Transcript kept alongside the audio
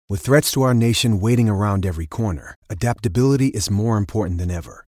With threats to our nation waiting around every corner, adaptability is more important than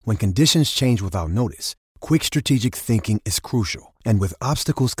ever. When conditions change without notice, quick strategic thinking is crucial. And with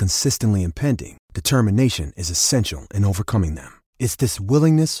obstacles consistently impending, determination is essential in overcoming them. It's this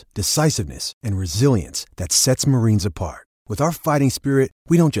willingness, decisiveness, and resilience that sets Marines apart. With our fighting spirit,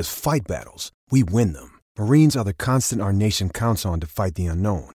 we don't just fight battles, we win them. Marines are the constant our nation counts on to fight the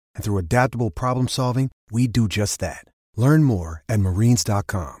unknown. And through adaptable problem solving, we do just that. Learn more at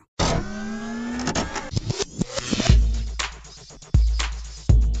marines.com.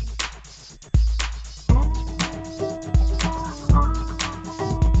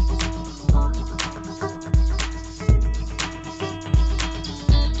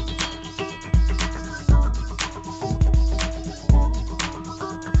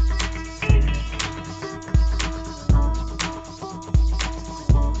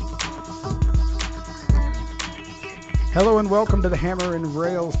 Hello and welcome to the Hammer and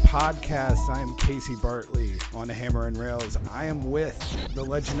Rails podcast. I am Casey Bartley on the Hammer and Rails. I am with the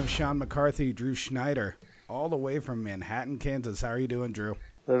legend of Sean McCarthy, Drew Schneider, all the way from Manhattan, Kansas. How are you doing, Drew?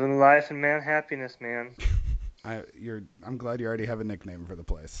 Living life in man happiness, man. I'm glad you already have a nickname for the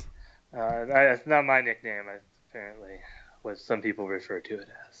place. It's not my nickname, apparently, what some people refer to it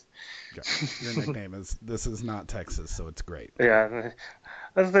as. Your nickname is, this is not Texas, so it's great. Yeah,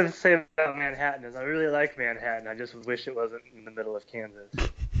 I was going to say about Manhattan is I really like Manhattan. I just wish it wasn't in the middle of Kansas.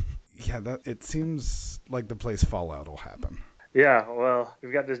 Yeah, it seems like the place Fallout will happen. Yeah, well,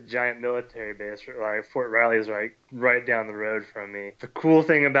 we've got this giant military base. Like Fort Riley is right down the road from me. The cool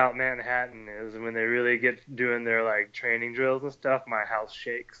thing about Manhattan is when they really get doing their like training drills and stuff, my house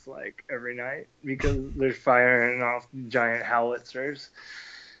shakes like every night because they're firing off giant howitzers.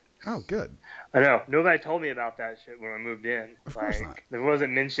 Oh, good. I know. Nobody told me about that shit when I moved in. Of course not. It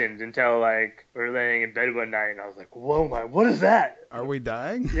wasn't mentioned until like we were laying in bed one night, and I was like, "Whoa, what is that? Are we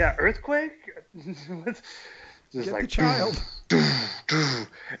dying? Yeah, earthquake." Just Get like the child.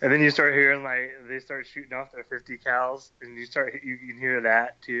 And then you start hearing like they start shooting off their 50 cals, and you can hear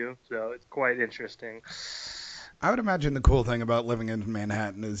that too. So it's quite interesting. I would imagine the cool thing about living in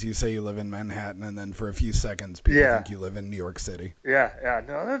Manhattan is you say you live in Manhattan, and then for a few seconds people think you live in New York City. Yeah.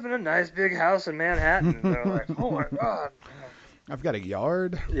 No, I live in a nice big house in Manhattan. And they're like, oh my god. I've got a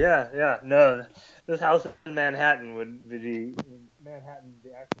yard. Yeah. No, this house in Manhattan would be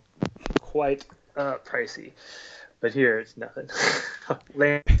actually quite pricey, but here it's nothing.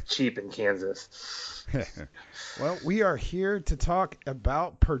 Land cheap in Kansas. Well, we are here to talk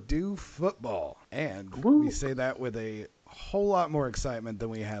about Purdue football, and we say that with a whole lot more excitement than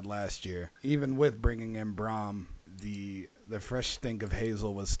we had last year. Even with bringing in Brom, the fresh stink of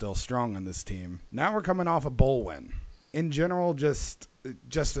Hazel was still strong on this team. Now we're coming off a bowl win. In general, just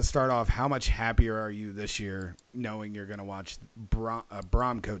to start off, how much happier are you this year knowing you're going to watch a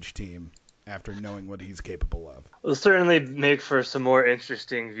Brom coach team after knowing what he's capable of? It'll certainly make for some more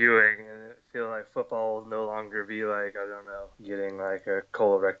interesting viewing, and I feel like football will no longer be like, I don't know, getting like a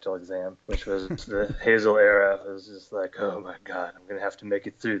colorectal exam, which was the Hazel era. It was just like, oh my God, I'm going to have to make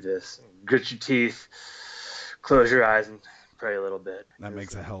it through this. Grit your teeth, close your eyes, and pray a little bit. That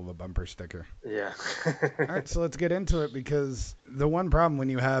makes a hell of a bumper sticker. Yeah. All right, so let's get into it, because the one problem when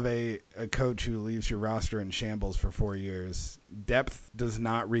you have a coach who leaves your roster in shambles for 4 years, depth does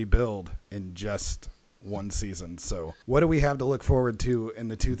not rebuild in just one season. So what do we have to look forward to in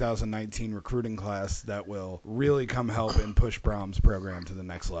the 2019 recruiting class that will really come help and push Brom's program to the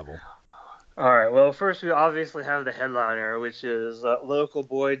next level? All right. Well, first we obviously have the headliner, which is local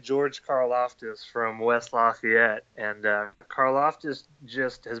boy George Karlaftis from West Lafayette, and Karlaftis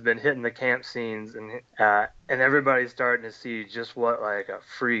just has been hitting the camp scenes, and everybody's starting to see just what like a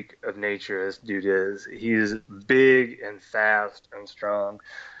freak of nature this dude is. He's big and fast and strong.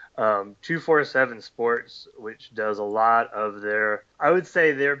 247 Sports, which does a lot of I would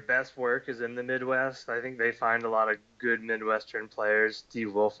say their best work is in the Midwest. I think they find a lot of good Midwestern players. Steve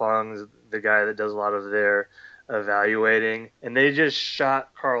Wilfong is the guy that does a lot of their evaluating, and they just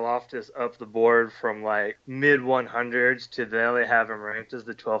shot Karlaftis up the board from like mid 100s to now they have him ranked as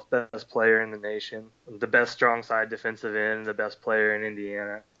the 12th best player in the nation, the best strong side defensive end, the best player in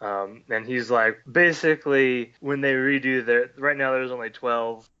Indiana. And he's like, basically when they redo right now there's only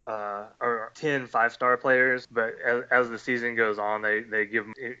 12 or 10 5-star players, but as the season goes on, they give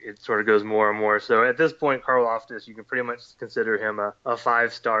him, it sort of goes more and more. So at this point, Karlaftis, you can pretty much consider him a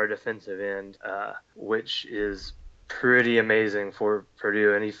 5-star defensive end, which is pretty amazing for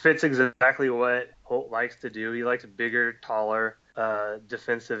Purdue. And he fits exactly what Holt likes to do. He likes bigger, taller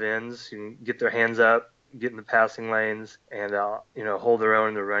defensive ends who can get their hands up, get in the passing lanes and hold their own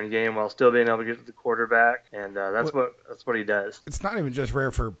in the run game while still being able to get to the quarterback. And that's what he does. It's not even just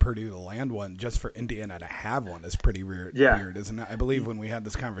rare for Purdue to land one, just for Indiana to have one is pretty weird, isn't it? I believe when we had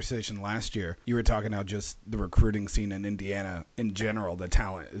this conversation last year, you were talking about just the recruiting scene in Indiana in general. The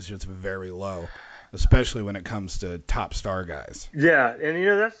talent is just very low, especially when it comes to top star guys. Yeah,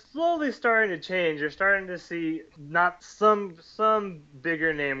 and that's slowly starting to change. You're starting to see not some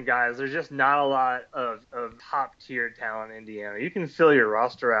bigger name guys. There's just not a lot of top tier talent in Indiana. You can fill your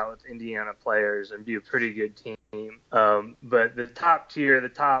roster out with Indiana players and be a pretty good team. But the top tier,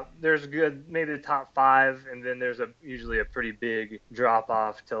 there's maybe the top 5, and then there's usually a pretty big drop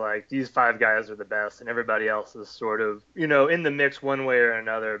off to like these 5 guys are the best, and everybody else is sort of in the mix one way or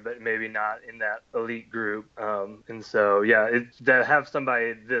another, but maybe not in that elite group. And so to have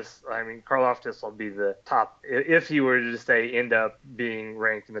somebody this, I mean, Karlaftis will be the top if he were to say end up being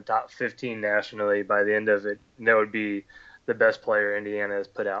ranked in the top 15 nationally by the end of it. That would be the best player Indiana has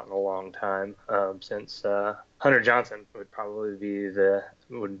put out in a long time, since Hunter Johnson would probably be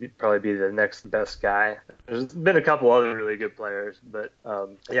the next best guy. There's been a couple other really good players, but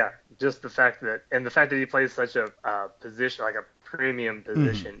just the fact that he plays such a position, like a premium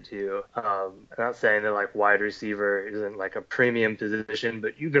position too. I'm not saying that like wide receiver isn't like a premium position,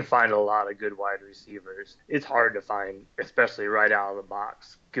 but you can find a lot of good wide receivers. It's hard to find, especially right out of the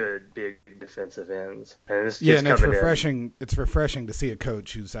box, good big defensive ends. And it's refreshing. It's refreshing to see a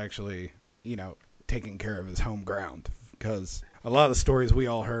coach who's actually taking care of his home ground, because a lot of the stories we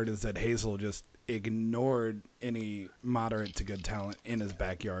all heard is that Hazel just ignored any moderate to good talent in his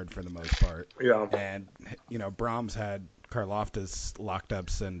backyard for the most part. Yeah. And Brahms had Karlaftis locked up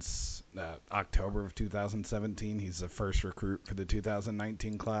since October of 2017. He's the first recruit for the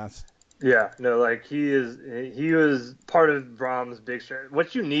 2019 class. Yeah, no, like he was part of Brahms' big strength.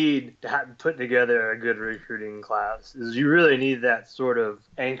 What you need to put together a good recruiting class is you really need that sort of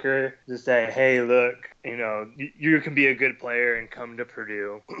anchor to say, hey, look, you can be a good player and come to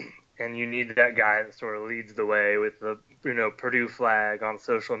Purdue. And you need that guy that sort of leads the way with the Purdue flag on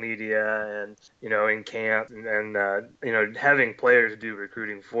social media and in camp, and having players do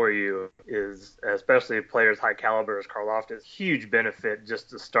recruiting for you is, especially players high caliber as Karlaftis, huge benefit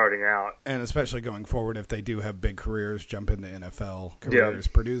just to starting out. And especially going forward, if they do have big careers, jump into NFL careers.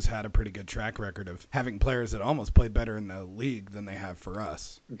 Yeah. Purdue's had a pretty good track record of having players that almost played better in the league than they have for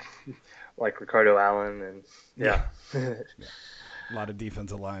us. Like Ricardo Allen and yeah. A lot of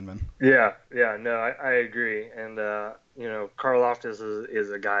defensive linemen. Yeah, no, I agree. And, Karlaftis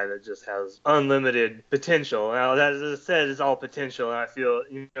is a guy that just has unlimited potential. Now, as I said, it's all potential, and I feel,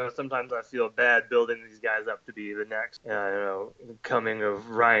 sometimes I feel bad building these guys up to be the next, coming of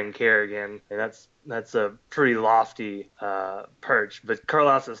Ryan Kerrigan, and that's a pretty lofty perch. But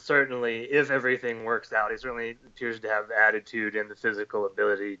Karlaftis certainly, if everything works out, he certainly appears to have the attitude and the physical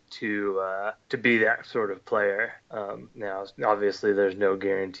ability to be that sort of player. Now, obviously, there's no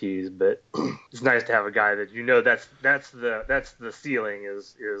guarantees, but it's nice to have a guy that that's the ceiling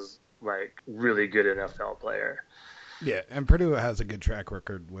is like really good NFL player. Yeah, and Purdue has a good track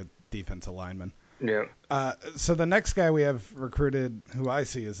record with defensive linemen. Yeah. So the next guy we have recruited, who I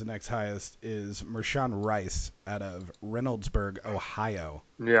see as the next highest, is Mershawn Rice out of Reynoldsburg, Ohio.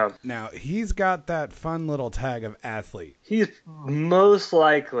 Yeah. Now, he's got that fun little tag of athlete. He's most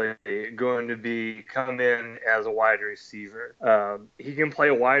likely going to come in as a wide receiver. He can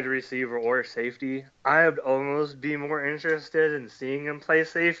play wide receiver or safety. I would almost be more interested in seeing him play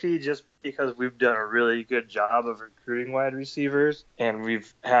safety just because we've done a really good job of recruiting wide receivers, and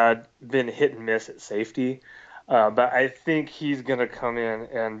we've been hit and miss at safety. But I think he's going to come in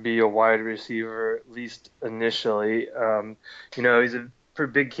and be a wide receiver, at least initially. He's for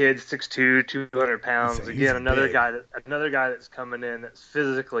big kids, 6'2", 200 pounds. Again, another guy that's coming in that's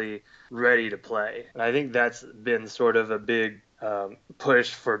physically ready to play. And I think that's been sort of a big push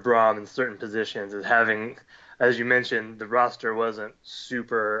for Brom in certain positions, is having, as you mentioned, the roster wasn't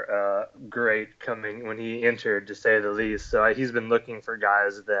super great coming when he entered, to say the least. So he's been looking for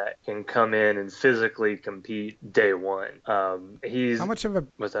guys that can come in and physically compete day one. How much of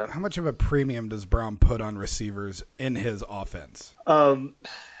a premium does Brom put on receivers in his offense?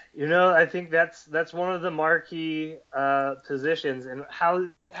 I think that's one of the marquee positions, and how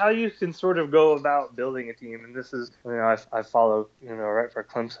how you can sort of go about building a team. And this is, I follow, right for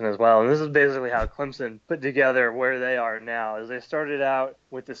Clemson as well. And this is basically how Clemson put together where they are now. Is they started out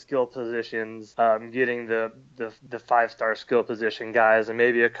with the skill positions, getting the 5-star skill position guys and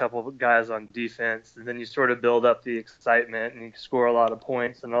maybe a couple of guys on defense. And then you sort of build up the excitement and you score a lot of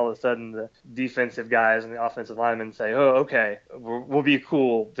points. And all of a sudden the defensive guys and the offensive linemen say, oh, okay, we'll be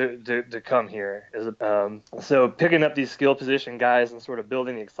cool to come here. So picking up these skill position guys and sort of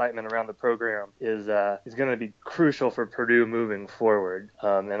building the excitement around the program is going to be crucial for Purdue moving forward.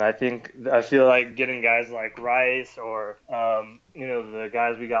 And I feel like getting guys like Rice or the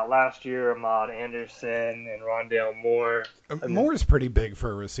guys we got last year, Ahmad Anderson and Rondale Moore. Moore's pretty big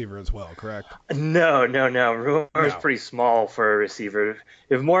for a receiver as well, correct? No. Moore's pretty small for a receiver.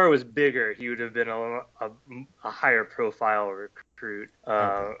 If Moore was bigger, he would have been a higher profile recruit.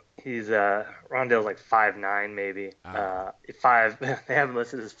 Okay. He's Rondale's like 5'9", maybe. They have him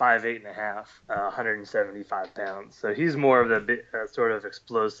listed as 5'8.5", 175 pounds. So he's more of the sort of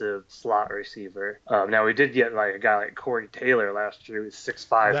explosive slot receiver. Now we did get like a guy like Corey Taylor last year, who's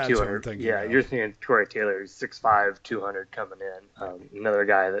 6'5", 200. Yeah, you're thinking Corey Taylor, who's 6'5", 200 coming in. Another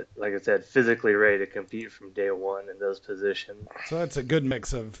guy that, like I said, physically ready to compete from day one in those positions. So that's a good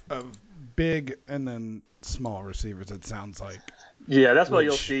mix of big and then small receivers, it sounds like. Yeah, that's what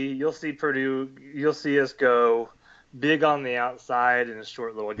you'll see. You'll see Purdue. You'll see us go big on the outside and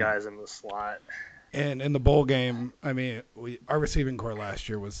short little guys in the slot. And in the bowl game, I mean, our receiving core last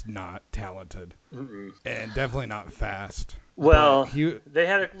year was not talented. Mm-mm. And definitely not fast. Well, we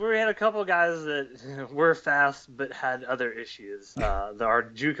had a couple of guys that were fast but had other issues. Our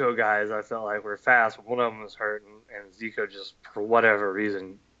JUCO guys, I felt like, were fast. One of them was hurt, and Zico just, for whatever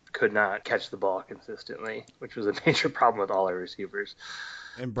reason, could not catch the ball consistently, which was a major problem with all our receivers.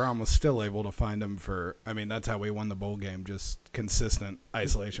 And Brown was still able to find him that's how we won the bowl game, just consistent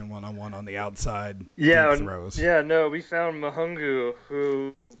isolation one-on-one on the outside deep throws. Yeah, no, we found Mahungu,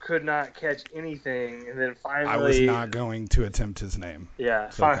 who could not catch anything, and then finally... I was not going to attempt his name. Yeah,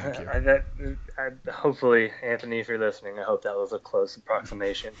 so thank you. Hopefully, Anthony, if you're listening, I hope that was a close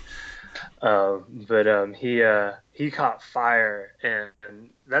approximation. He caught fire,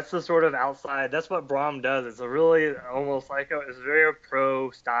 and that's the sort of outside. That's what Brom does. It's a really almost like it's very a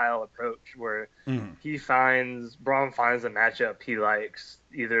pro style approach where Brom finds a matchup he likes,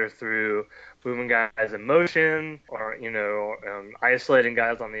 either through moving guys in motion or isolating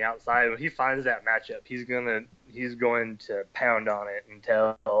guys on the outside. When he finds that matchup, he's going to pound on it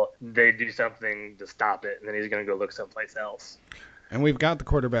until they do something to stop it, and then he's going to go look someplace else. And we've got the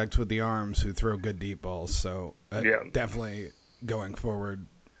quarterbacks with the arms who throw good deep balls, so definitely going forward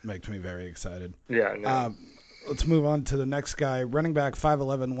makes me very excited. Yeah. No. Let's move on to the next guy, running back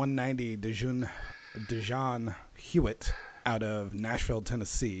 5'11", 190, Dejon Hewitt out of Nashville,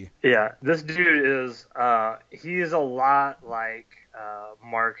 Tennessee. Yeah, this dude is he's a lot like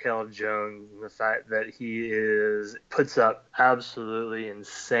Markel Jones in the fact that he puts up absolutely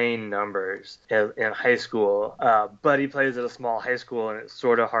insane numbers in high school, but he plays at a small high school, and it's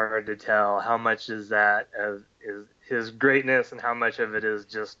sort of hard to tell how much is that is his greatness and how much of it is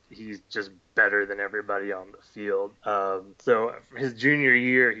just he's just better than everybody on the field. So his junior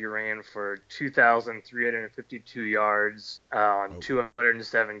year, he ran for 2,352 yards on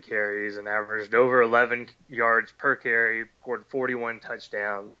 207 carries and averaged over 11 yards per carry, scored 41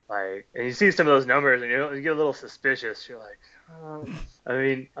 touchdowns. And you see some of those numbers and you get a little suspicious. You're like,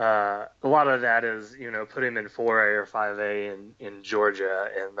 a lot of that is, put him in 4A or 5A in Georgia,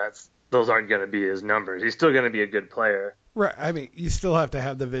 and those aren't going to be his numbers. He's still going to be a good player. Right. I mean, you still have to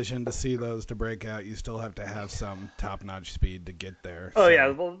have the vision to see those to break out. You still have to have some top-notch speed to get there. Oh, yeah.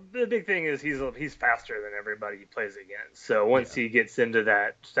 Well, the big thing is he's faster than everybody he plays against. So once he gets into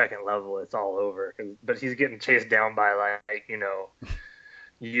that second level, it's all over. But he's getting chased down by,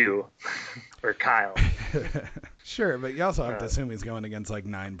 you or Kyle. Sure, but you also have to assume he's going against,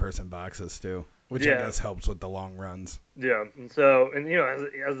 9-person boxes, too. Which I guess helps with the long runs. Yeah, and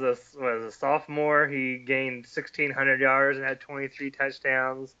as a sophomore, he gained 1,600 yards and had 23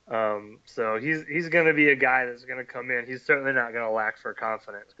 touchdowns. So he's going to be a guy that's going to come in. He's certainly not going to lack for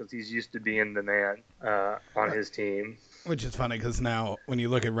confidence because he's used to being the man on his team. Which is funny because now when you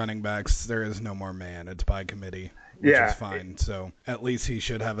look at running backs, there is no more man. It's by committee, which is fine. So at least he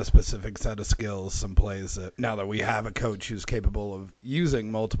should have a specific set of skills, some plays that now that we have a coach who's capable of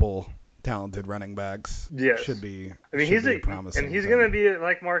using multiple talented running backs, should be promising. And he's going to be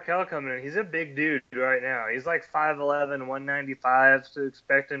like Markel coming in. He's a big dude right now. He's like 5'11", 195, so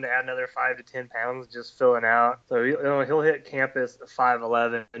expect him to add another 5 to 10 pounds just filling out. So he'll hit campus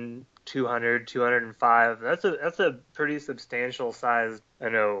 5'11", 200, 205. That's a pretty substantial size,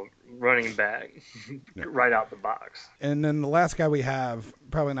 running back right out the box. And then the last guy we have,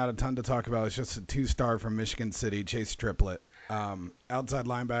 probably not a ton to talk about, is just a 2-star from Michigan City, Chase Triplett. Outside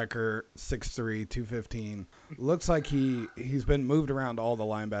linebacker, 6'3", 215. Looks like he's been moved around all the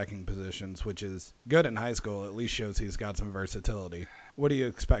linebacking positions, which is good in high school. At least shows he's got some versatility. What do you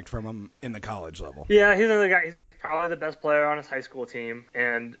expect from him in the college level? Yeah, he's another guy. He's probably the best player on his high school team,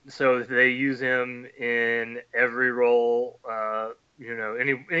 and so they use him in every role.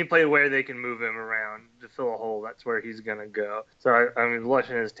 Any play where they can move him around to fill a hole, that's where he's going to go. So I'm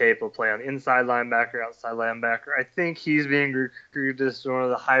watching his tape. He'll play on inside linebacker, outside linebacker. I think he's being recruited as sort of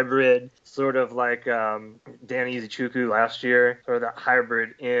the hybrid, sort of like Danny Izuchukwu last year, sort of that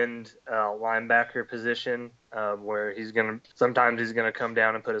hybrid end linebacker position. Where sometimes he's gonna come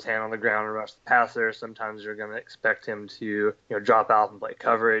down and put his hand on the ground and rush the passer. Sometimes you're gonna expect him to drop out and play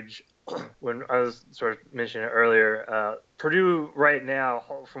coverage. When I was sort of mentioning it earlier, Purdue right now,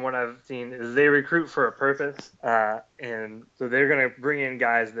 from what I've seen, is they recruit for a purpose, and so they're gonna bring in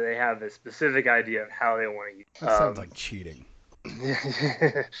guys that they have a specific idea of how they want to use. That sounds like cheating.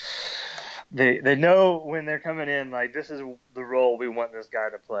 They know when they're coming in, like, this is the role we want this guy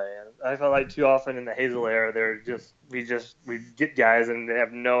to play. And I felt like too often in the Hazel era, we get guys and they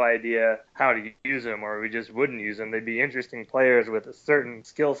have no idea how to use them, or we just wouldn't use them. They'd be interesting players with a certain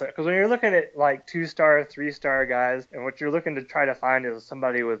skill set. Because when you're looking at like 2-star, 3-star guys, and what you're looking to try to find is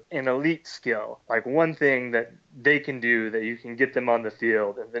somebody with an elite skill, like one thing that they can do that you can get them on the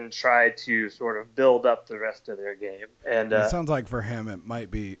field and then try to sort of build up the rest of their game. And it sounds like for him it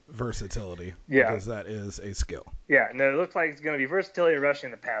might be versatility, because that is a skill. Yeah, no, it looks like it's going to be versatility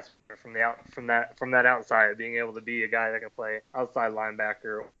rushing the passer from that outside, being able to be a guy that can play outside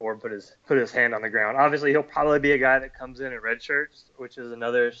linebacker or put his hand on the ground. Obviously, he'll probably be a guy that comes in red shirts, which is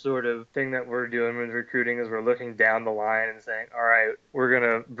another sort of thing that we're doing with recruiting, is we're looking down the line and saying, all right, we're going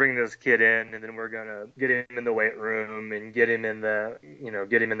to bring this kid in, and then we're going to get him in the weight room and get him in the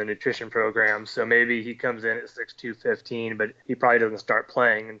nutrition program. So maybe he comes in at 6'2", 15, but he probably doesn't start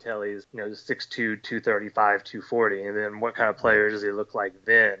playing until he's 6'2", 235, 240. And then what kind of player does he look like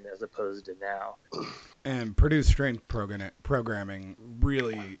then as opposed to now? And Purdue's strength programming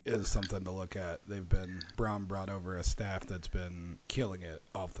really is something to look at. Brown brought over a staff that's been killing it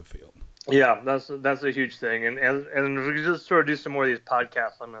off the field. Yeah, that's a huge thing. And if we just sort of do some more of these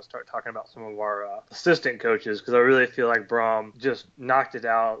podcasts, I'm going to start talking about some of our assistant coaches, because I really feel like Brom just knocked it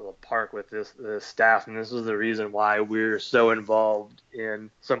out of the park with this staff. And this is the reason why we're so involved in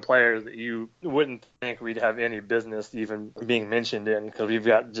some players that you wouldn't think we'd have any business even being mentioned in, because we've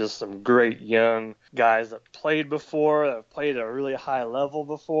got just some great young guys that played before, that have played at a really high level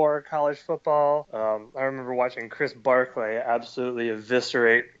before college football. I remember watching Chris Barclay absolutely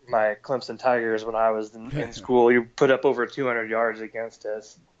eviscerate my Clemson Tigers when I was in school. He put up over 200 yards against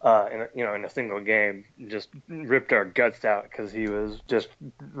us in a single game. Just ripped our guts out because he was just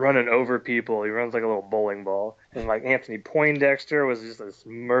running over people. He runs like a little bowling ball. And like Anthony Poindexter was just this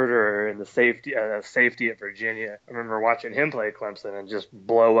murderer in the safety at Virginia. I remember watching him play Clemson and just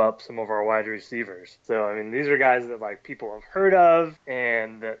blow up some of our wide receivers. So I mean, these are guys that like people have heard of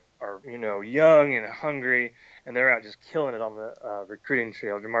and that are young and hungry, and they're out just killing it on the recruiting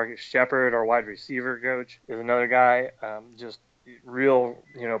trail. Jamarcus Shepard, our wide receiver coach, is another guy, just real,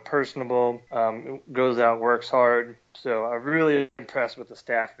 personable, goes out, works hard. So I'm really impressed with the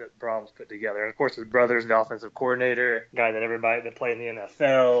staff that Brom's put together. And of course, his brother's the offensive coordinator, guy that everybody that played in the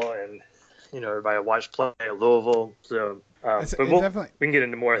NFL, and everybody watched play at Louisville. So, but we can get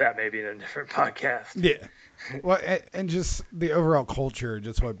into more of that maybe in a different podcast. Yeah. Well, and just the overall culture,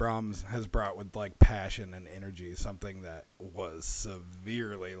 just what Brahms has brought with like passion and energy, something that was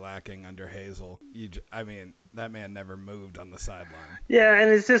severely lacking under Hazel. That man never moved on the sideline. Yeah,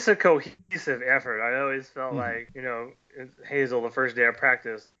 and it's just a cohesive effort. I always felt like, Hazel, the first day of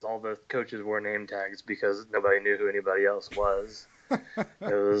practice, all the coaches wore name tags because nobody knew who anybody else was. It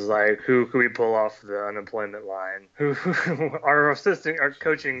was like, who could we pull off the unemployment line? Our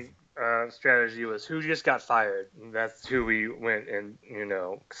coaching strategy was who just got fired. And that's who we went and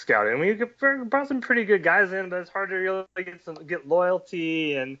scouted. And we brought some pretty good guys in, but it's hard to really get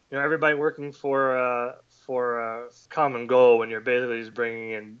loyalty and everybody working for a common goal when you're basically just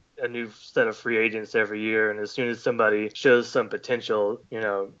bringing in a new set of free agents every year. And as soon as somebody shows some potential,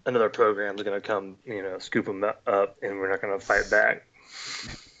 another program's going to come, scoop them up, and we're not going to fight back.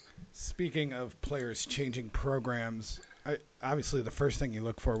 Speaking of players changing programs, obviously the first thing you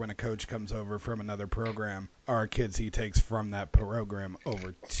look for when a coach comes over from another program are kids he takes from that program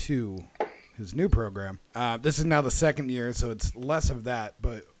over to his new program. This is now the second year, so it's less of that.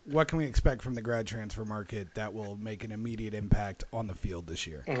 But what can we expect from the grad transfer market that will make an immediate impact on the field this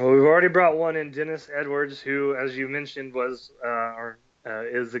year? Well, we've already brought one in, Dennis Edwards, who, as you mentioned, is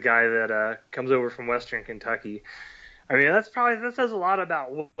the guy that comes over from Western Kentucky. I mean, that says a lot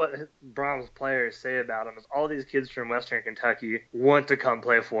about what Brahms players say about him. Is all these kids from Western Kentucky want to come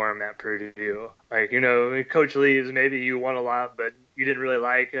play for him at Purdue. Like, coach leaves, maybe you won a lot, but you didn't really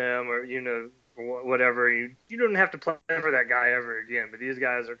like him, or whatever. You don't have to play for that guy ever again. But these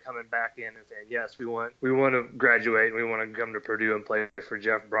guys are coming back in and saying, yes, we want to graduate. We want to come to Purdue and play for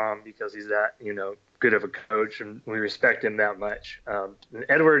Jeff Brom because he's that good of a coach, and we respect him that much.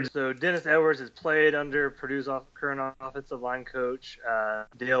 Dennis Edwards has played under Purdue's current offensive line coach,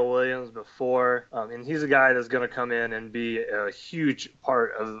 Dale Williams, before, and he's a guy that's going to come in and be a huge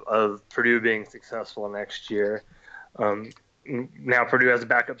part of Purdue being successful next year. Now Purdue has a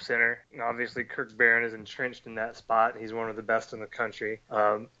backup center, and obviously Kirk Barron is entrenched in that spot. He's one of the best in the country.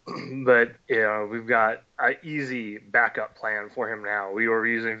 But we've got an easy backup plan for him now. We were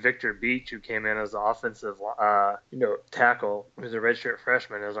using Victor Beach, who came in as the offensive tackle, who's a redshirt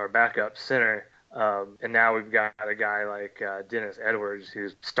freshman, as our backup center. And now we've got a guy like Dennis Edwards,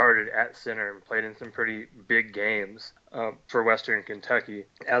 who's started at center and played in some pretty big games for Western Kentucky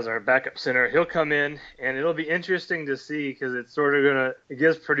as our backup center. He'll come in, and it'll be interesting to see because it's it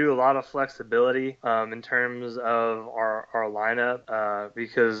gives Purdue a lot of flexibility in terms of our lineup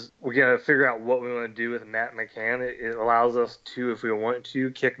because we got to figure out what we want to do with Matt McCann. It allows us to, if we want to,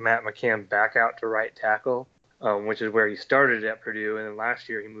 kick Matt McCann back out to right tackle. Which is where he started at Purdue, and then last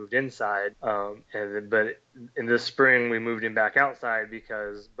year he moved inside. But in this spring we moved him back outside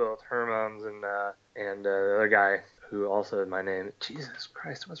because both Hermans and the other guy who also had my name. Jesus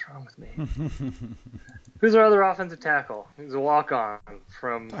Christ, what's wrong with me? Who's our other offensive tackle? He's a walk-on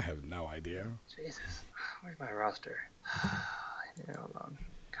from. I have no idea. Jesus, where's my roster? Hold on.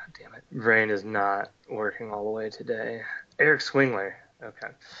 God damn it, brain is not working all the way today. Eric Swingler. Okay.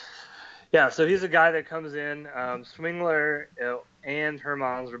 Yeah, so he's a guy that comes in. Swingler and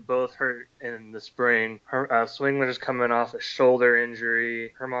Hermans were both hurt in the spring. Swingler's coming off a shoulder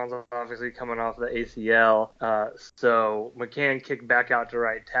injury. Hermans obviously coming off the ACL. So McCann kicked back out to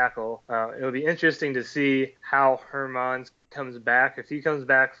right tackle. It'll be interesting to see how Hermans comes back. If he comes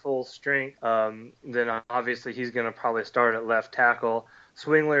back full strength, then obviously he's going to probably start at left tackle.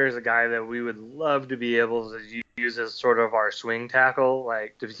 Swingler is a guy that we would love to be able to use as sort of our swing tackle,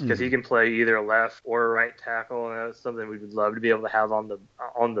 because he can play either left or right tackle, and that's something we would love to be able to have on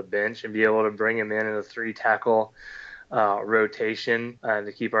the bench and be able to bring him in a 3-tackle rotation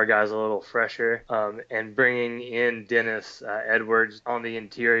to keep our guys a little fresher. And bringing in Dennis Edwards on the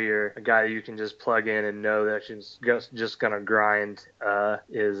interior, a guy that you can just plug in and know that he's just going to grind,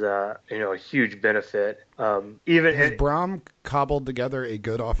 is a huge benefit. Has Brom cobbled together a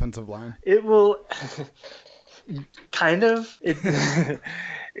good offensive line? It will. Kind of.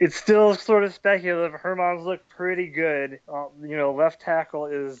 It's still sort of speculative. Hermans look pretty good. Left tackle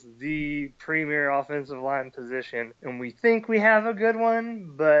is the premier offensive line position, and we think we have a good one,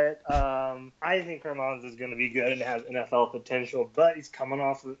 but I think Hermans is going to be good and has NFL potential, but he's coming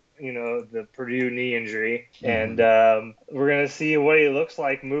off the Purdue knee injury, and we're going to see what he looks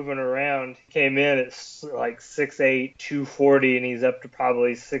like moving around. He came in at like 6'8", 240, and he's up to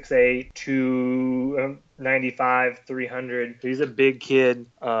probably 6'8", 295, 300. He's a big kid.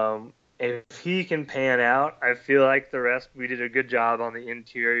 If he can pan out, I feel like the rest, we did a good job on the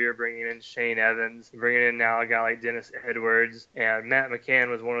interior, bringing in Shane Evans, bringing in now a guy like Dennis Edwards, and Matt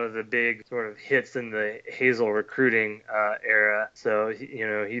McCann was one of the big sort of hits in the Hazel recruiting era. So,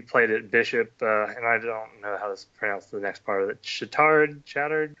 he played at Bishop, and I don't know how to pronounce the next part of it. Shattered?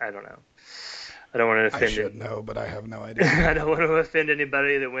 I don't know. I don't want to offend. I should know, but I have no idea. I don't want to offend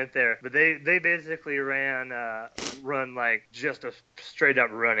anybody that went there. But they basically run like just a straight up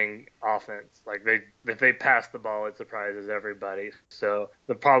running offense. Like if they pass the ball, it surprises everybody. So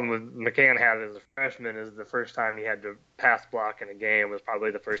the problem with McCann had as a freshman is the first time he had to pass block in a game was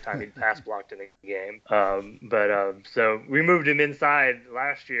probably the first time he'd pass blocked in a game. So we moved him inside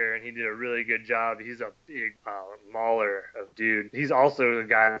last year, and he did a really good job. He's a big mauler of dude. He's also a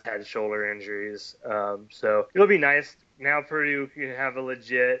guy that's had shoulder injuries. So it'll be nice. Now Purdue can have a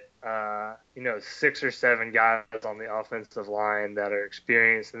legit, 6 or 7 guys on the offensive line that are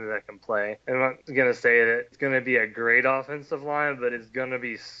experienced and that can play. And I'm not going to say that it's going to be a great offensive line, but it's going to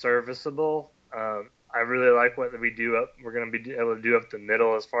be serviceable. I really like what we're going to be able to do up the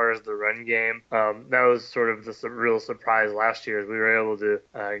middle as far as the run game. That was sort of the real surprise last year. Is we were able to,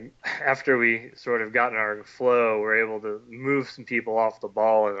 after we sort of got in our flow, we're able to move some people off the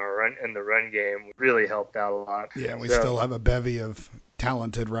ball in the run game. Really helped out a lot. Yeah, we still have a bevy of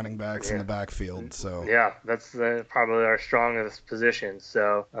talented running backs in the backfield. So yeah, that's probably our strongest position.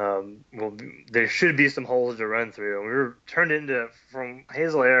 So there should be some holes to run through. And we were turned into, from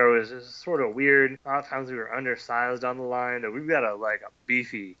Hazel Arrow, is sort of weird. A lot of times we were undersized on the line, but we've got a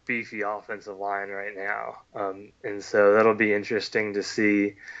beefy offensive line right now. And so that'll be interesting to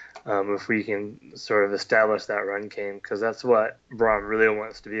see if we can sort of establish that run game, because that's what Braun really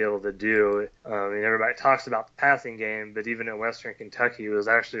wants to be able to do. Everybody talks about the passing game, but even in Western Kentucky, it was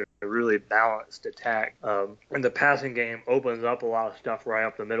actually a really balanced attack. And the passing game opens up a lot of stuff right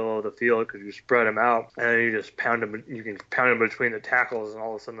up the middle of the field because you spread them out and you just pound them. You can pound them between the tackles, and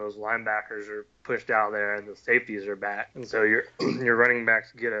all of a sudden those linebackers are pushed out there and the safeties are back. And so your running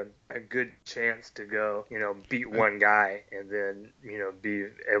backs get a good chance to go, beat one guy and then, be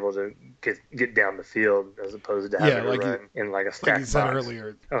able to get down the field as opposed to having to run in like a stack box. Like you said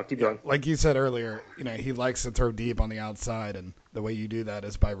earlier. Oh, keep going. Like you said earlier, he likes to throw deep on the outside, and the way you do that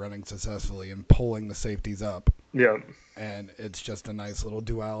is by running successfully and pulling the safeties up. Yeah. And it's just a nice little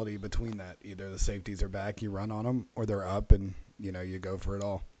duality between that. Either the safeties are back, you run on them, or they're up and, you go for it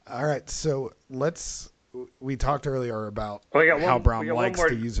all. All right, so we talked earlier about how Braun likes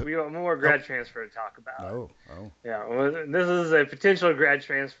to use it. We got one more grad transfer to talk about. Oh. Yeah, well, this is a potential grad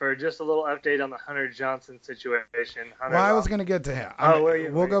transfer. Just a little update on the Hunter Johnson situation. I was going to get to him.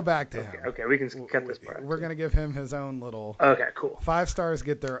 We'll go back to him. Okay, we can cut this part. We're going to give him his own little... Okay, cool. 5 stars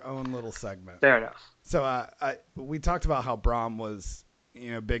get their own little segment. Fair enough. So we talked about how Braun was...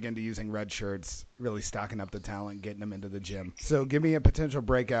 big into using red shirts, really stocking up the talent, getting them into the gym. So give me a potential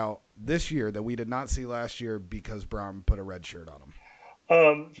breakout this year that we did not see last year because Braun put a red shirt on him.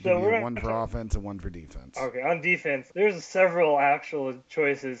 So we're one for offense and one for defense. Okay, on defense, there's several actual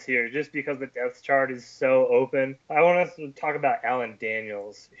choices here just because the depth chart is so open. I want us to talk about Alan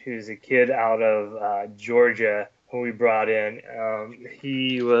Daniels, who's a kid out of Georgia who we brought in.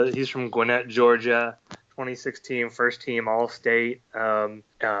 He's from Gwinnett, Georgia. 2016 first team All-State,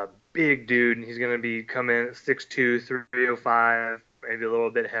 big dude, and he's going to be coming at 6'2", 305, maybe a little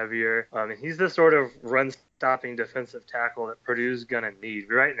bit heavier. And he's the sort of run-stopping defensive tackle that Purdue's going to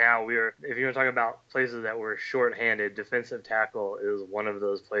need. Right now, if you want to talk about places that we're shorthanded, defensive tackle is one of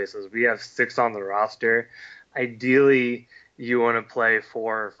those places. We have 6 on the roster. Ideally, you want to play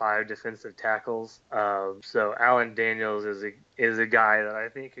 4 or 5 defensive tackles. So Alan Daniels is a guy that I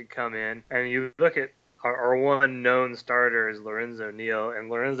think could come in. And you look at our one known starter is Lorenzo Neal, and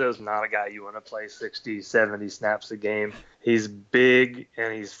Lorenzo's not a guy you want to play 60, 70 snaps a game. He's big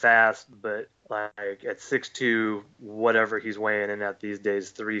and he's fast, but like at 6'2", whatever he's weighing in at these days,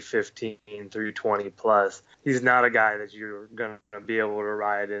 315, 320 plus, he's not a guy that you're going to be able to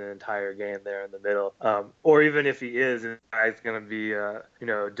ride an entire game there in the middle. Or even if he is, the guy's going to be,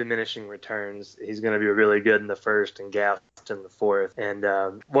 diminishing returns. He's going to be really good in the first and gassed in the fourth. And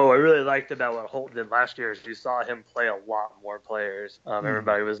what I really liked about what Holt did last year is you saw him play a lot more players.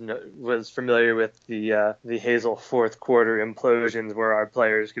 Everybody was familiar with the Hazel fourth quarter implosions where our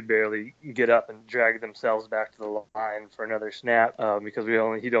players could barely get up and drag themselves back to the line for another snap because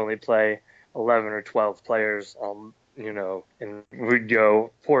he'd only play 11 or 12 players, and we'd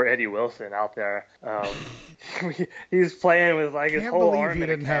go poor Eddie Wilson out there. He's playing with like his whole arm. Can't believe he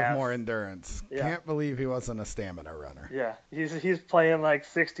didn't have more endurance. Yeah. Can't believe he wasn't a stamina runner. Yeah, he's playing like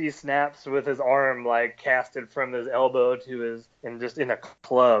 60 snaps with his arm like casted from his elbow to and just in a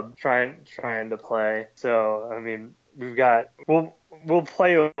club trying to play. So I mean, we'll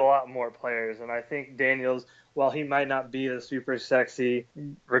play with a lot more players, and I think Daniels, while he might not be a super sexy,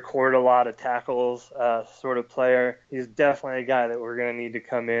 record a lot of tackles sort of player, he's definitely a guy that we're going to need to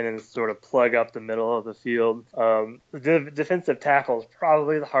come in and sort of plug up the middle of the field. The defensive tackle is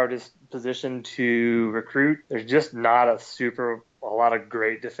probably the hardest position to recruit. There's just not a lot of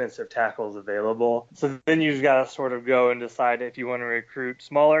great defensive tackles available. So then you've got to sort of go and decide if you want to recruit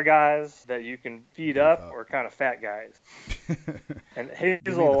smaller guys that you can feed up or kind of fat guys. And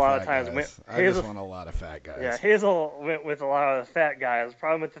Hazel a lot of times I just want a lot of fat guys. Yeah, Hazel went with a lot of the fat guys. The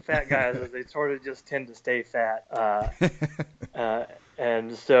problem with the fat guys is they sort of just tend to stay fat.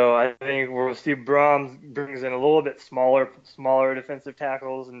 And so I think we'll see Braun brings in a little bit smaller defensive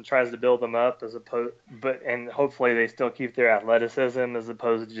tackles and tries to build them up and hopefully they still keep their athleticism as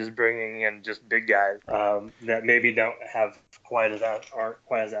opposed to just bringing in just big guys that maybe aren't quite as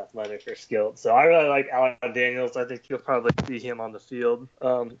athletic or skilled. So I really like Alan Daniels. I think you'll probably see him on the field.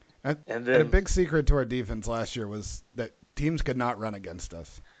 And a big secret to our defense last year was that teams could not run against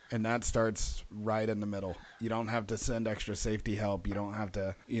us. And that starts right in the middle. You don't have to send extra safety help. You don't have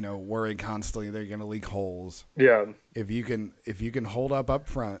to, worry constantly they're going to leak holes. Yeah. If you can hold up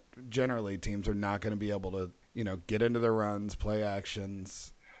front, generally teams are not going to be able get into the runs, play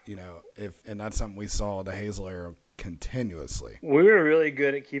actions, and that's something we saw the Hazel era continuously. We were really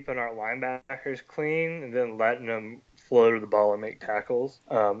good at keeping our linebackers clean and then letting them flow to the ball and make tackles.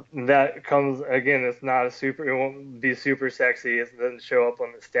 That comes, again, it won't be super sexy. It doesn't show up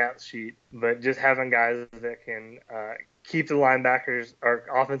on the stats sheet, but just having guys that can keep the linebackers or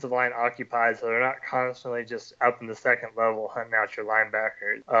offensive line occupied so they're not constantly just up in the second level hunting out your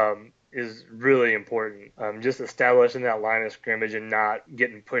linebackers is really important. Just establishing that line of scrimmage and not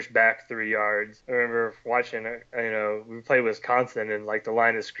getting pushed back 3 yards. I remember watching, we played Wisconsin and like the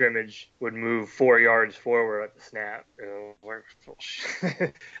line of scrimmage would move 4 yards forward at the snap.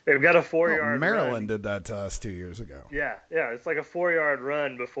 They've got a 4-yard Maryland run. did that to us 2 years ago. Yeah, it's like a 4-yard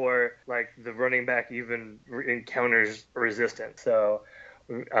run before like the running back even encounters resistance. So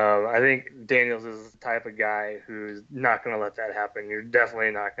I think Daniels is the type of guy who's not going to let that happen. You're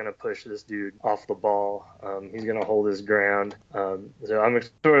definitely not going to push this dude off the ball. He's going to hold his ground. So I'm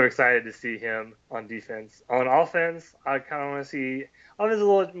sort of excited to see him on defense. On offense, I kind of want to see offense a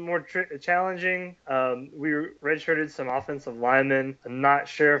little more challenging. We redshirted some offensive linemen. I'm not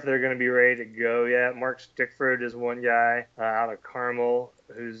sure if they're going to be ready to go yet. Mark Stickford is one guy out of Carmel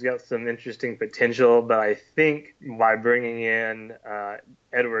who's got some interesting potential, but I think by bringing in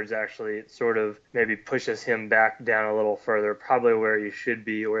Edwards, actually, it sort of maybe pushes him back down a little further, probably where he should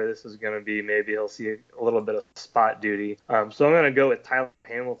be, where this is going to be. Maybe he'll see a little bit of spot duty. So I'm going to go with Tyler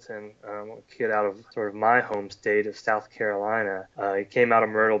Hamilton, a kid out of sort of my home state of South Carolina. He came out of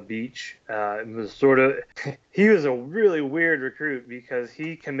Myrtle Beach. He was a really weird recruit because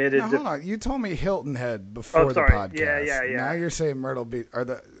he committed now, hold on. You told me Hilton Head before the podcast. Yeah. Now you're saying Myrtle Beach.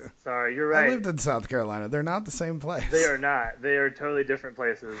 Sorry, you're right. I lived in South Carolina. They're not the same place. They are not. They are totally different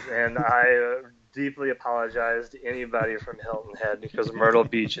places. And I deeply apologize to anybody from Hilton Head because Myrtle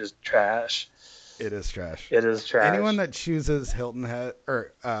Beach is trash. It is trash. It is trash. Anyone that chooses Hilton Head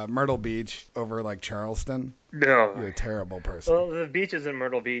or Myrtle Beach over like Charleston, no, you're a terrible person. Well, the beaches in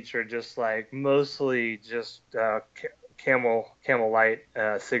Myrtle Beach are just like mostly just Camel Light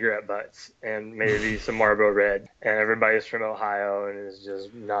cigarette butts and maybe some Marlboro Red, and everybody's from Ohio and is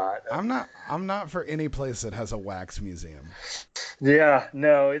just not. I'm not for any place that has a wax museum. Yeah,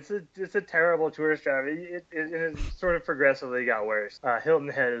 no, it's a terrible tourist trap. It sort of progressively got worse. Hilton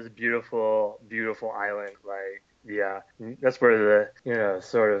Head is a beautiful, beautiful island. Like, yeah, that's where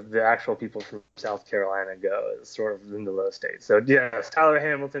sort of the actual people from South Carolina go, is sort of in the low state. So yes, Tyler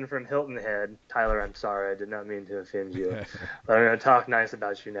Hamilton from Hilton Head. Tyler, I'm sorry, I did not mean to offend you, but I'm going to talk nice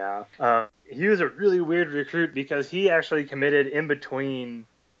about you now. He was a really weird recruit because he actually committed in between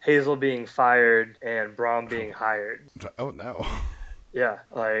Hazel being fired and Brom being hired. Oh no. Yeah,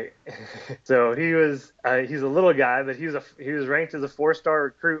 like so he's a little guy, but he was ranked as a 4-star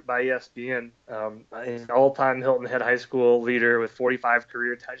recruit by ESPN. He's an all-time Hilton Head High School leader with 45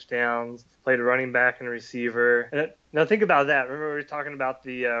 career touchdowns. Played a running back and receiver. And now think about that. Remember we were talking about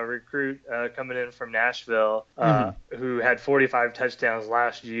the recruit coming in from Nashville who had 45 touchdowns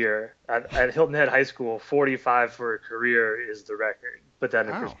last year at Hilton Head High School. 45 for a career is the record. Put that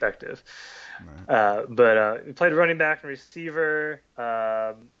in perspective. But he played running back and receiver.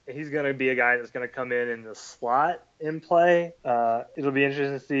 He's going to be a guy that's going to come in the slot and play. It'll be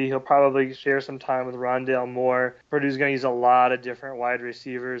interesting to see. He'll probably share some time with Rondale Moore. Purdue's going to use a lot of different wide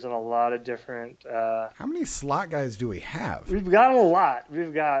receivers and a lot of different. How many slot guys do we have? We've got a lot.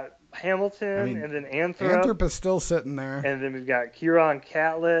 We've got Hamilton and then Anthrop. Anthrop is still sitting there. And then we've got Kieran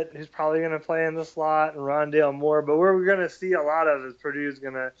Catlett, who's probably going to play in the slot, and Rondale Moore. But where we're going to see a lot of is Purdue's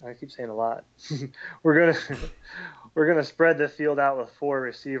going to – I keep saying a lot. We're going to spread the field out with 4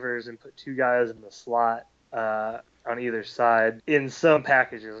 receivers and put 2 guys in the slot on either side in some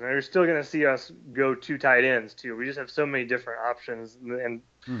packages. And you're still going to see us go 2 tight ends, too. We just have so many different options. And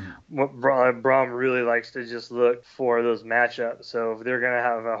Brom really likes to just look for those matchups. So if they're going to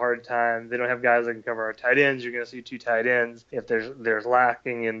have a hard time, they don't have guys that can cover our tight ends, you're going to see 2 tight ends. If there's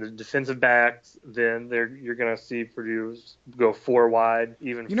lacking in the defensive backs, then you're going to see Purdue go 4 wide.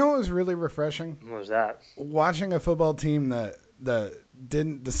 Even you know what was really refreshing? What was that? Watching a football team that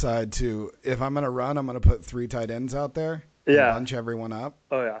didn't decide to, if I'm going to run, I'm going to put 3 tight ends out there and bunch everyone up.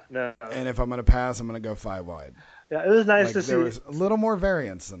 Oh, yeah. No. And if I'm going to pass, I'm going to go 5 wide. Yeah, it was nice to see. There was a little more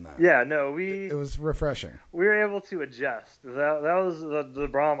variance than that. Yeah, no, it was refreshing. We were able to adjust. That was the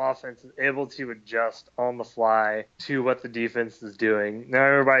Brom offense is able to adjust on the fly to what the defense is doing. Now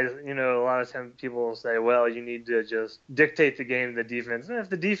everybody's, a lot of times people will say, well, you need to just dictate the game to the defense. And if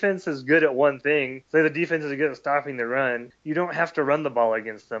the defense is good at one thing, say the defense is good at stopping the run, you don't have to run the ball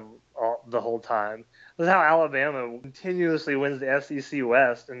against them the whole time. This is how Alabama continuously wins the SEC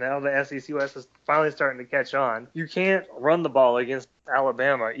West, and now the SEC West is finally starting to catch on. You can't run the ball against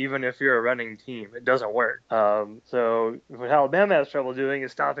Alabama, even if you're a running team. It doesn't work. So what Alabama has trouble doing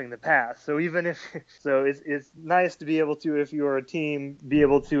is stopping the pass. So it's nice to be able to, if you're a team, be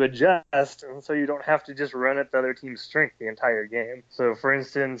able to adjust, and so you don't have to just run at the other team's strength the entire game. So for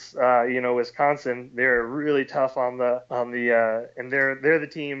instance, Wisconsin, they're really tough and they're the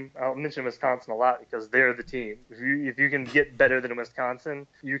team. I'll mention Wisconsin a lot because they're the team. If you can get better than Wisconsin,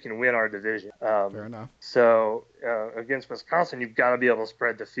 you can win our division. Fair enough. So against Wisconsin, you've got to be able to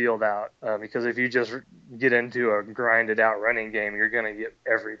spread the field out because if you just get into a grinded out running game, you're going to get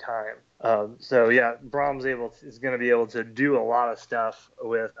every time. Brom's is going to be able to do a lot of stuff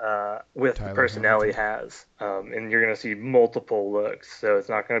with the personnel he has, and you're going to see multiple looks. So it's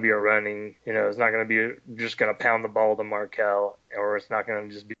not going to be a running, it's not going to be just going to pound the ball to Markel, or it's not going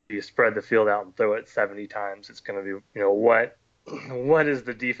to just be spread the field out and throw it 70 times. It's going to be, what is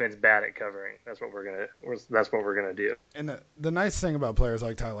the defense bad at covering? That's what we're gonna do. And the nice thing about players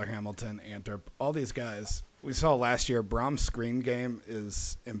like Tyler Hamilton, Anthrop, all these guys. We saw last year, Brom's screen game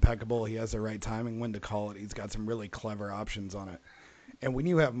is impeccable. He has the right timing when to call it. He's got some really clever options on it. And when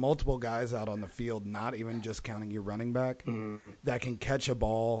you have multiple guys out on the field, not even just counting your running back, that can catch a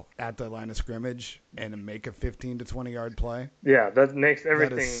ball at the line of scrimmage and make a 15 to 20-yard play. Yeah, that makes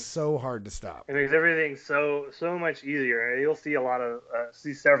everything. That is so hard to stop. It makes everything so much easier. You'll see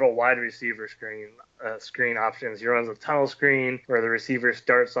several wide receiver screen options. He runs a tunnel screen where the receiver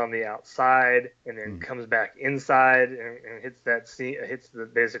starts on the outside and then comes back inside and hits the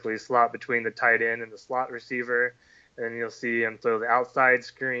basically slot between the tight end and the slot receiver. And you'll see him throw the outside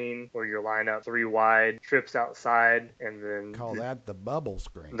screen where you line up 3 wide, trips outside, and then call that the bubble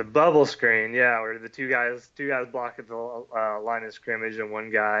screen. The bubble screen, yeah, where the two guys block at the line of scrimmage and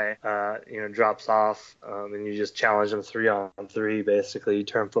one guy, drops off, and you just challenge them 3-on-3. Basically, you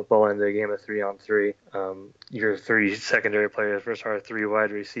turn football into a game of 3-on-3. Your 3 secondary players versus our 3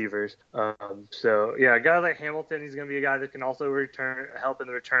 wide receivers. A guy like Hamilton, he's going to be a guy that can also help in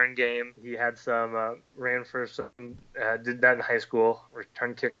the return game. He had ran for some. Did that in high school,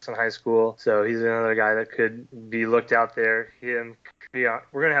 return kicks in high school. So he's another guy that could be looked out there. We're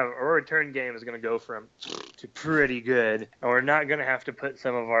going to have our return game is going to go from to pretty good. And we're not going to have to put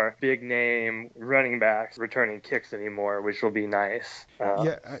some of our big name running backs returning kicks anymore, which will be nice.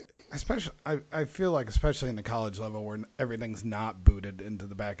 I feel like especially in the college level where everything's not booted into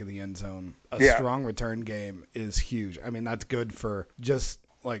the back of the end zone, strong return game is huge. I mean, that's good for just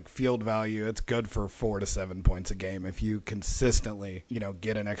like field value. It's good for 4 to 7 points a game if you consistently,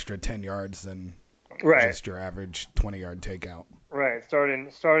 get an extra 10 yards than just your average 20-yard takeout. Right, starting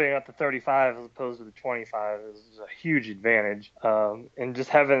at the 35 as opposed to the 25 is a huge advantage. And just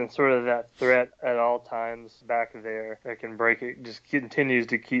having sort of that threat at all times back there that can break it just continues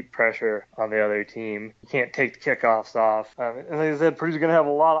to keep pressure on the other team. You can't take the kickoffs off. And like I said, Purdue's going to have a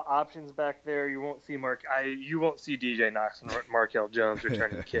lot of options back there. You won't see DJ Knox and Markel Jones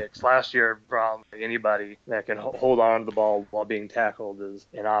returning kicks. Last year, anybody that can hold on to the ball while being tackled is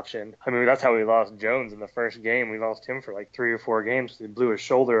an option. I mean, that's how we lost Jones in the first game. We lost him for like 3 or 4 games. He blew his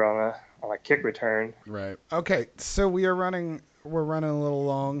shoulder on a kick return. Right. Okay, so we're running a little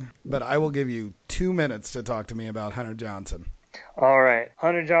long, but I will give you 2 minutes to talk to me about Hunter Johnson. All right.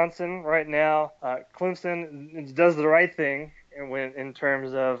 Hunter Johnson right now, Clemson does the right thing in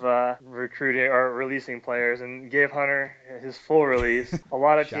terms of recruiting or releasing players and gave Hunter his full release. A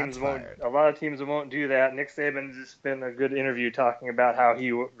lot of teams won't do that. Nick Saban just been a good interview talking about how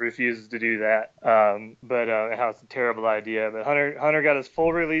he refuses to do that, but how it's a terrible idea. But Hunter got his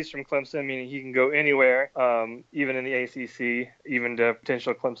full release from Clemson, meaning he can go anywhere, even in the ACC, even to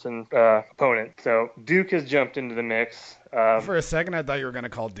potential Clemson opponent. So Duke has jumped into the mix. For a second, I thought you were going to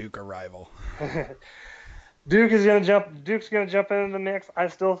call Duke a rival. Duke's gonna jump into the mix. I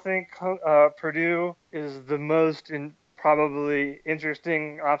still think Purdue is the most probably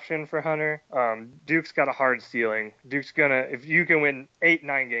interesting option for Hunter. Duke's got a hard ceiling. If you can win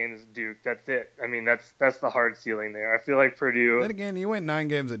 8-9 games at Duke, that's it. I mean, that's the hard ceiling there. I feel like Purdue. Then again, you win 9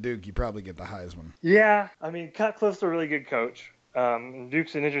 games at Duke, you probably get the Heisman. Yeah, I mean, Cutcliffe's a really good coach.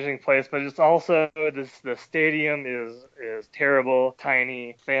 Duke's an interesting place, but it's also the stadium is terrible,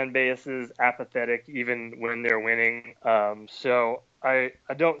 tiny, fan base is apathetic even when they're winning. So I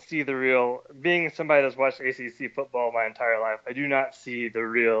don't see the real, being somebody that's watched ACC football my entire life, I do not see the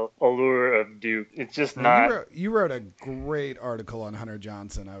real allure of Duke. It's just not. You wrote a great article on Hunter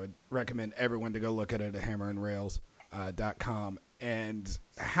Johnson. I would recommend everyone to go look at it at hammerandrails.com. And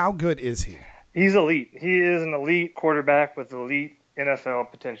how good is he? He's elite. He is an elite quarterback with elite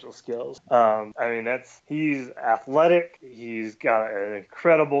NFL potential skills. I mean, he's athletic. He's got an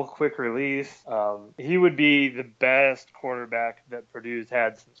incredible quick release. He would be the best quarterback that Purdue's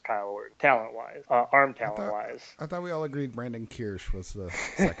had since Kyle Orton, talent-wise, arm talent-wise. I thought we all agreed Brandon Kirsch was the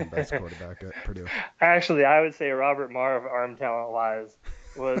second best quarterback at Purdue. Actually, I would say Robert Marve, arm talent-wise,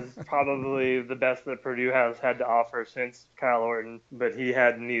 was probably the best that Purdue has had to offer since Kyle Orton, but he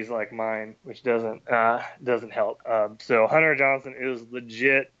had knees like mine, which doesn't help. So Hunter Johnson is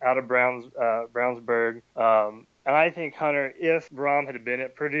legit out of Brownsburg. And I think Hunter, if Brom had been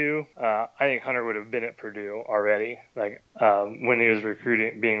at Purdue, I think Hunter would have been at Purdue already, when he was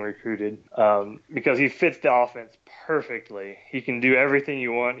being recruited, because he fits the offense perfectly. He can do everything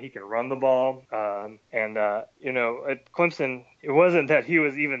you want. He can run the ball. At Clemson, it wasn't that he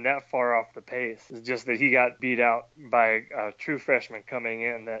was even that far off the pace. It's just that he got beat out by a true freshman coming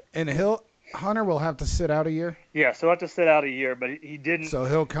in. Hunter will have to sit out a year. Yeah, so he'll have to sit out a year, but he didn't. So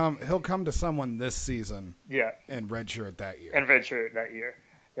he'll come to someone this season. Yeah. And redshirt that year.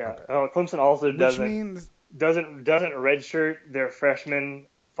 Yeah. Okay. Clemson also doesn't redshirt their freshmen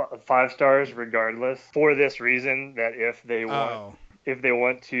 5 stars regardless, for this reason, that if they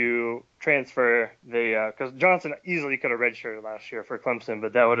want to transfer, because Johnson easily could have redshirted last year for Clemson,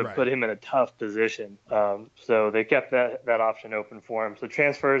 but that would have put him in a tough position. So they kept that option open for him. So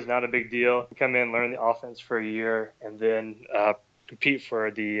transfer is not a big deal. Come in, learn the offense for a year, and then compete for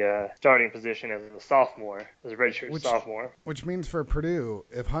the starting position as a sophomore, as a redshirt sophomore. Which means for Purdue,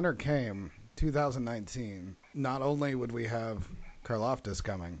 if Hunter came 2019, not only would we have Karlaftis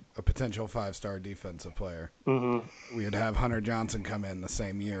coming, a potential 5-star defensive player. Mm-hmm. We would have Hunter Johnson come in the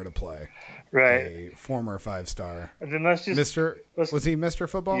same year to play. Right. A former 5-star. And then was he Mr.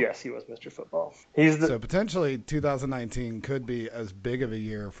 Football? Yes, he was Mr. Football. So potentially 2019 could be as big of a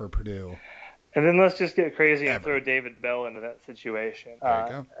year for Purdue. And then let's just get crazy and throw David Bell into that situation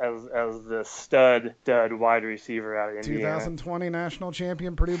as the stud wide receiver out of Indiana. 2020 national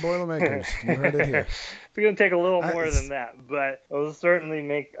champion Purdue Boilermakers. You heard it here. It's going to take a little more than that, but it will certainly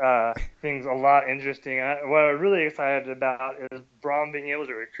make things a lot interesting. What I'm really excited about is Brom being able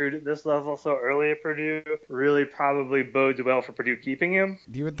to recruit at this level so early at Purdue really probably bodes well for Purdue keeping him.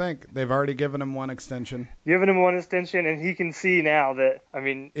 You would think. They've already given him one extension. And he can see now that,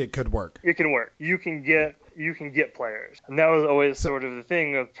 it could work. It can work. You can get players. And that was always sort of the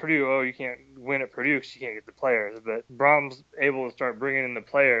thing of Purdue. Oh, you can't win at Purdue because you can't get the players. But Brom's able to start bringing in the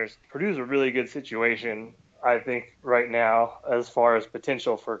players. Purdue's a really good situation, I think, right now, as far as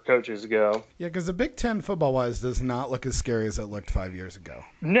potential for coaches go. Yeah, because the Big Ten, football-wise, does not look as scary as it looked 5 years ago.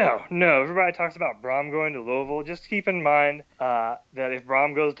 No. Everybody talks about Brom going to Louisville. Just keep in mind that if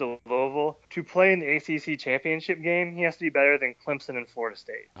Brom goes to Louisville, to play in the ACC championship game, he has to be better than Clemson and Florida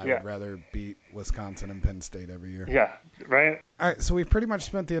State. I would rather beat Wisconsin and Penn State every year. Yeah, right? All right, so we've pretty much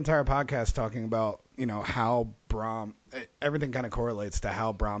spent the entire podcast talking about, how Brom, everything kind of correlates to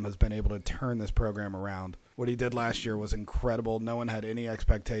how Brom has been able to turn this program around. What he did last year was incredible. No one had any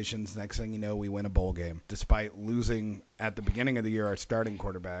expectations. Next thing you know, we win a bowl game, despite losing at the beginning of the year our starting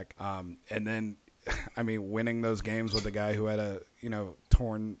quarterback. And then, winning those games with a guy who had a,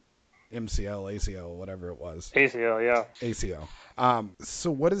 torn MCL, ACL, whatever it was. ACL, yeah. ACL. So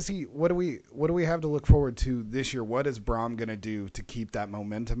what do we have to look forward to this year? What is Brom going to do to keep that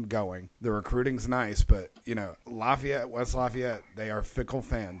momentum going? The recruiting's nice, but West Lafayette, they are fickle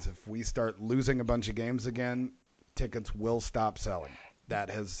fans. If we start losing a bunch of games again, tickets will stop selling. That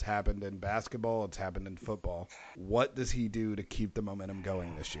has happened in basketball. It's happened in football. What does he do to keep the momentum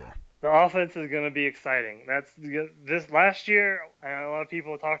going this year? The offense is going to be exciting. This last year, a lot of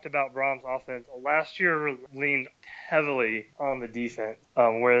people talked about Brom's offense. Last year leaned heavily on the defense,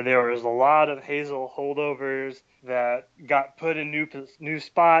 where there was a lot of Hazel holdovers that got put in new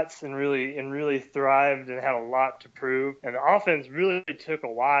spots and really thrived and had a lot to prove. And the offense really took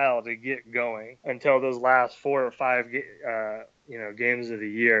a while to get going until those last 4 or 5 games of the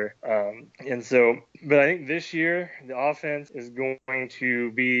year. But I think this year the offense is going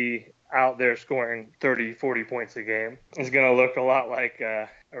to be out there scoring 30, 40 points a game. It's going to look a lot like a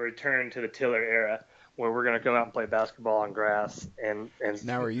return to the Tiller era, where we're going to come out and play basketball on grass. And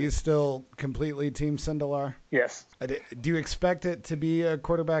now, are you still completely Team Sindelar? Yes. Do you expect it to be a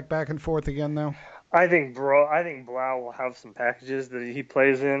quarterback back and forth again, though? I think Blau will have some packages that he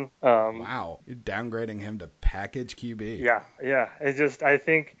plays in. Wow, you're downgrading him to package QB. Yeah. It's just I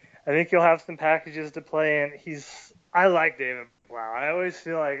think he'll have some packages to play in. I like David Blau. I always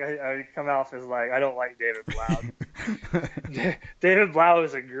feel like I come off as like I don't like David Blau. David Blau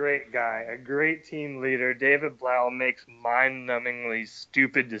is a great guy, a great team leader. David Blau makes mind-numbingly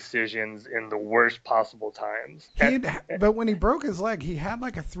stupid decisions in the worst possible times. But when he broke his leg, he had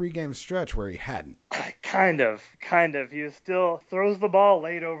like a 3-game stretch where he hadn't. Kind of. He still throws the ball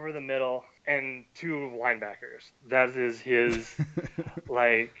late over the middle and 2 linebackers. That is his,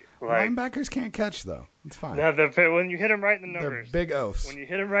 like. Linebackers can't catch, though. It's fine. No, when you hit him right in the numbers. They're big oafs. When you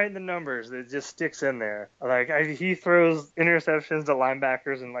hit him right in the numbers, it just sticks in there. He throws interceptions to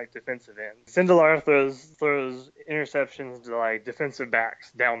linebackers and, defensive ends. Sindelar throws interceptions to, defensive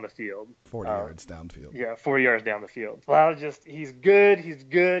backs down the field. 40 yards downfield. Yeah, 40 yards down the field. Blau he's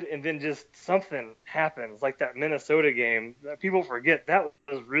good, and then just something happens. Like that Minnesota game. People forget that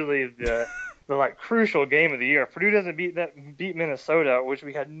was really the crucial game of the year. If Purdue doesn't beat Minnesota, which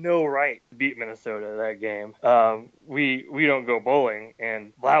we had no right to beat Minnesota that game, we don't go bowling.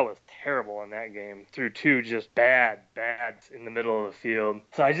 And Blau was terrible in that game. Threw 2 just bad in the middle of the field.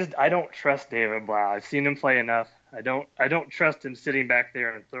 So I don't trust David Blau. I've seen him play enough. I don't trust him sitting back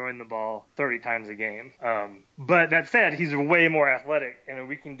there and throwing the ball 30 times a game. But that said, he's way more athletic, and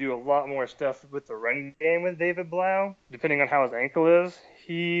we can do a lot more stuff with the run game with David Blau, depending on how his ankle is.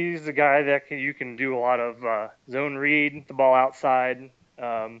 He's a guy that you can do a lot of zone read, the ball outside.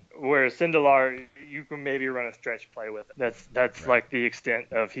 Whereas Sindelar, you can maybe run a stretch play with it. That's right. The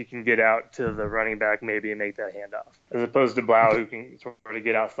extent of he can get out to the running back maybe and make that handoff. As opposed to Blau, who can sort of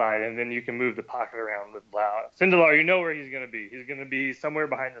get outside, and then you can move the pocket around with Blau. Sindelar, you know where he's going to be. He's going to be somewhere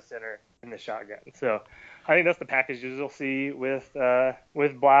behind the center in the shotgun. So I think that's the packages you'll see with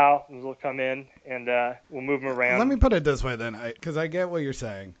Blau. He'll come in, and we'll move him around. Let me put it this way then, because I get what you're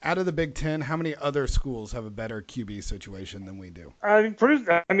saying. Out of the Big Ten, how many other schools have a better QB situation than we do?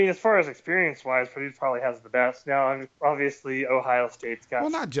 As far as experience-wise, Purdue probably has the best. Now, obviously, Ohio State's got... Well,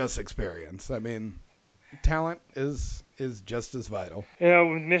 not just experience. Talent is just as vital.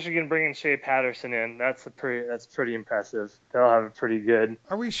 With Michigan bringing Shea Patterson in, that's pretty impressive. They'll have a pretty good.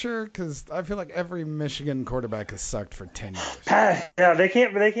 Are we sure? Because I feel like every Michigan quarterback has sucked for 10 years. Yeah, they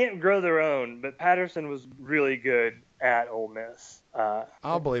can't grow their own. But Patterson was really good at Ole Miss.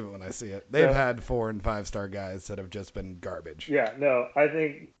 I'll believe it when I see it. They've had 4- and 5-star guys that have just been garbage. Yeah, no, I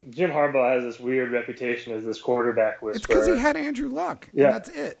think Jim Harbaugh has this weird reputation as this quarterback whisperer. It's because he had Andrew Luck. Yeah, and that's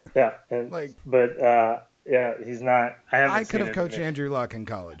it. Yeah, he's not. I could have coached Andrew Luck in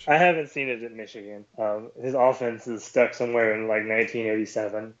college. I haven't seen it at Michigan. His offense is stuck somewhere in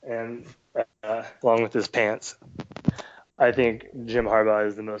 1987, and along with his pants. I think Jim Harbaugh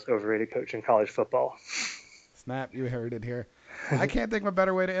is the most overrated coach in college football. Snap, you heard it here. I can't think of a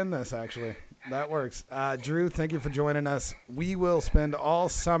better way to end this, actually. That works. Drew, thank you for joining us. We will spend all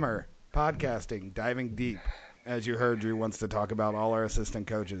summer podcasting, diving deep. As you heard, Drew wants to talk about all our assistant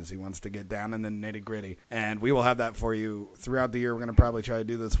coaches. He wants to get down in the nitty-gritty. And we will have that for you throughout the year. We're going to probably try to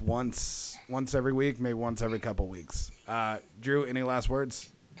do this once every week, maybe once every couple weeks. Drew, any last words?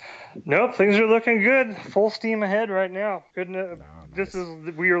 Nope, things are looking good. Full steam ahead right now. Nice.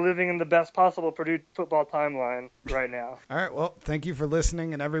 We are living in the best possible Purdue football timeline right now. All right, well, thank you for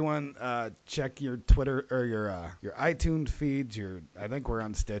listening, and everyone, check your Twitter or your iTunes feeds. I think we're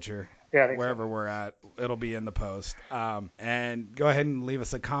on Stitcher. Yeah, wherever we're at, it'll be in the post. And go ahead and leave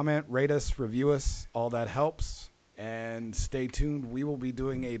us a comment, rate us, review us. All that helps. And stay tuned. We will be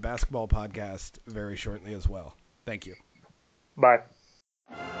doing a basketball podcast very shortly as well. Thank you. Bye.